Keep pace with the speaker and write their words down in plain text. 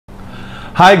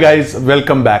Hi guys,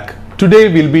 welcome back.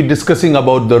 Today we'll be discussing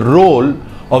about the role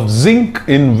of zinc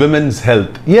in women's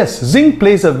health. Yes, zinc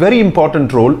plays a very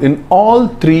important role in all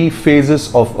three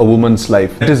phases of a woman's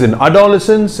life. It is in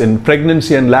adolescence, in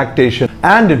pregnancy and lactation,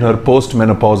 and in her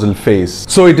postmenopausal phase.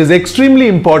 So it is extremely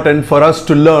important for us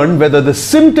to learn whether the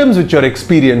symptoms which you're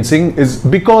experiencing is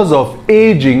because of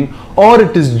aging or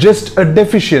it is just a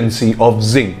deficiency of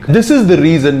zinc. This is the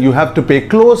reason you have to pay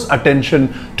close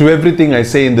attention to everything I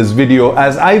say in this video,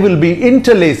 as I will be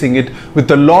interlacing it with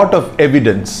a lot of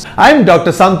evidence. I am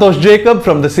Dr. Santosh Jacob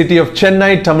from the city of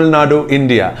Chennai, Tamil Nadu,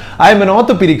 India. I am an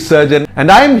orthopedic surgeon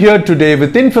and I am here today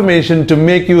with information to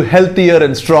make you healthier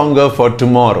and stronger for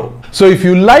tomorrow. So if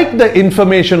you like the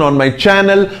information on my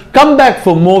channel, come back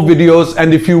for more videos,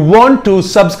 and if you want to,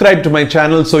 subscribe to my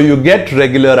channel so you get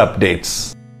regular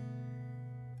updates.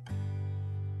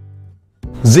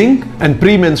 Zinc and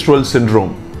premenstrual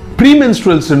syndrome.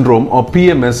 Premenstrual syndrome or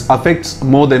PMS affects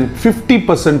more than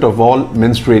 50% of all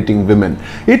menstruating women.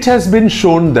 It has been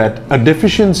shown that a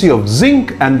deficiency of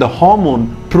zinc and the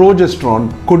hormone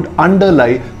progesterone could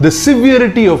underlie the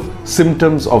severity of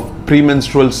symptoms of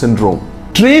premenstrual syndrome.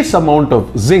 Trace amount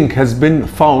of zinc has been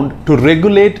found to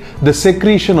regulate the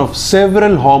secretion of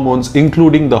several hormones,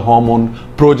 including the hormone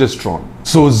progesterone.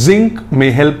 So zinc may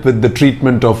help with the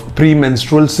treatment of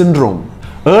premenstrual syndrome.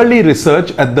 Early research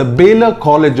at the Baylor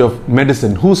College of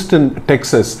Medicine, Houston,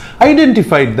 Texas,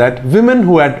 identified that women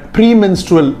who had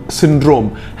premenstrual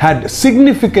syndrome had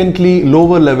significantly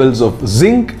lower levels of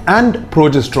zinc and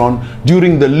progesterone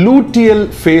during the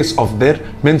luteal phase of their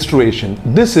menstruation.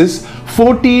 This is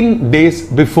 14 days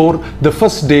before the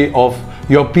first day of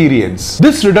your periods.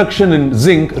 This reduction in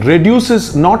zinc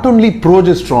reduces not only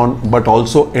progesterone but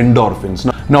also endorphins.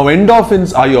 Now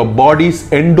endorphins are your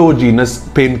body's endogenous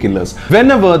painkillers.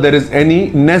 Whenever there is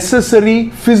any necessary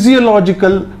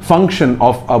physiological function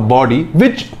of a body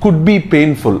which could be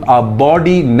painful, our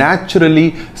body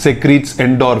naturally secretes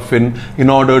endorphin in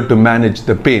order to manage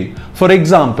the pain. For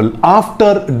example,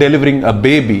 after delivering a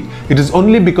baby, it is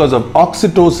only because of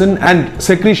oxytocin and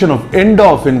secretion of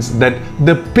endorphins that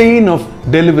the pain of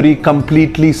delivery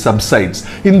completely subsides.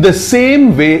 In the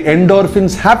same way,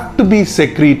 endorphins have to be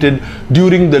secreted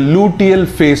during the luteal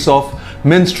phase of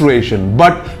menstruation.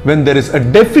 But when there is a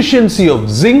deficiency of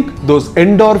zinc, those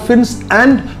endorphins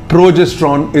and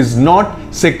progesterone is not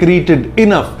secreted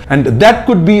enough, and that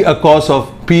could be a cause of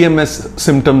PMS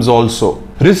symptoms also.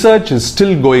 Research is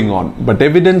still going on, but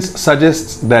evidence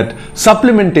suggests that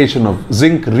supplementation of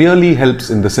zinc really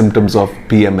helps in the symptoms of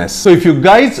PMS. So if you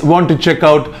guys want to check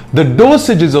out the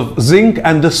dosages of zinc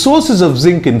and the sources of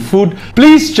zinc in food,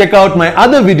 please check out my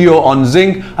other video on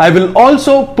zinc. I will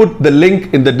also put the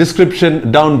link in the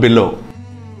description down below.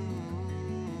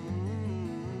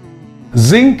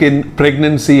 Zinc in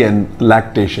pregnancy and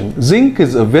lactation. Zinc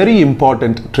is a very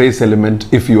important trace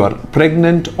element if you are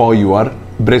pregnant or you are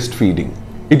breastfeeding.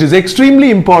 It is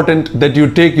extremely important that you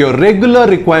take your regular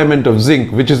requirement of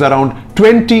zinc, which is around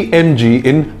 20 mg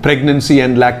in pregnancy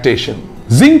and lactation.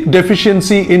 Zinc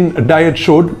deficiency in diet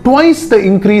showed twice the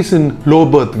increase in low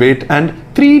birth weight and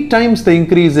 3 times the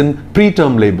increase in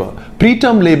preterm labor.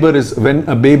 Preterm labor is when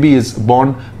a baby is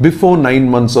born before 9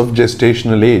 months of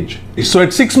gestational age. So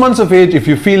at 6 months of age, if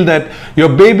you feel that your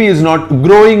baby is not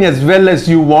growing as well as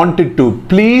you want it to,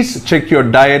 please check your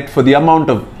diet for the amount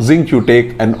of zinc you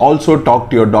take and also talk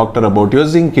to your doctor about your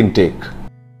zinc intake.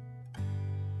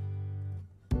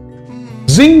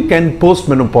 Zinc and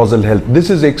postmenopausal health. This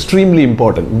is extremely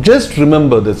important. Just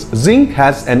remember this. Zinc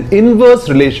has an inverse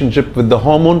relationship with the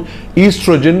hormone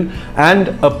estrogen and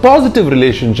a positive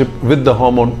relationship with the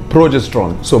hormone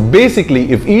progesterone. So basically,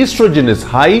 if estrogen is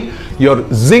high, your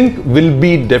zinc will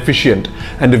be deficient,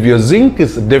 and if your zinc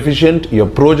is deficient, your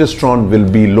progesterone will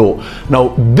be low.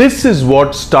 Now this is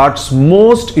what starts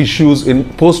most issues in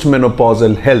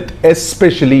postmenopausal health,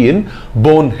 especially in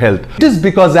bone health. It is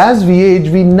because as we age,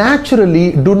 we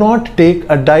naturally do not take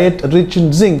a diet rich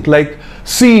in zinc like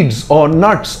seeds or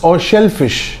nuts or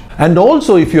shellfish. And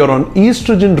also, if you're on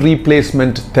estrogen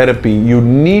replacement therapy, you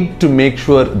need to make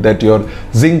sure that your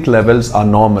zinc levels are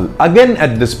normal. Again,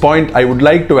 at this point, I would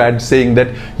like to add saying that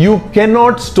you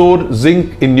cannot store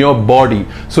zinc in your body.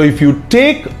 So if you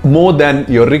take more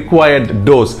than your required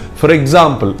dose, for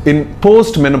example, in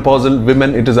postmenopausal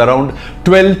women, it is around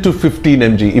 12 to 15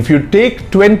 mg. If you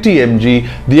take 20 mg,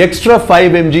 the extra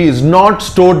 5 mg is not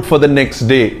stored for the next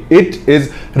day. It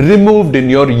is removed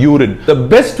in your urine. The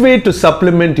best way to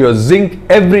supplement your your zinc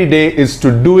every day is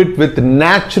to do it with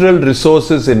natural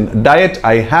resources in diet.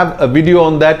 I have a video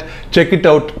on that. Check it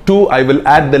out too. I will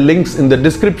add the links in the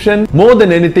description. More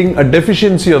than anything, a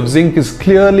deficiency of zinc is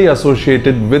clearly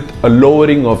associated with a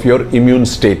lowering of your immune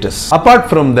status. Apart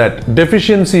from that,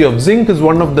 deficiency of zinc is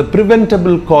one of the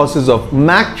preventable causes of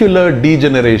macular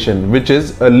degeneration, which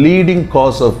is a leading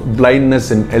cause of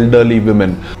blindness in elderly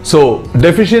women. So,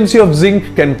 deficiency of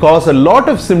zinc can cause a lot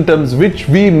of symptoms which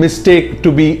we mistake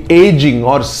to be aging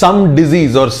or some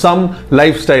disease or some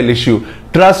lifestyle issue.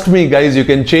 Trust me guys, you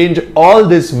can change all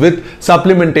this with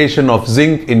supplementation of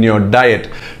zinc in your diet.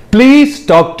 Please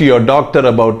talk to your doctor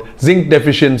about zinc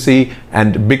deficiency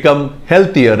and become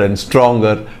healthier and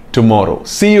stronger tomorrow.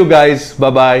 See you guys. Bye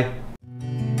bye.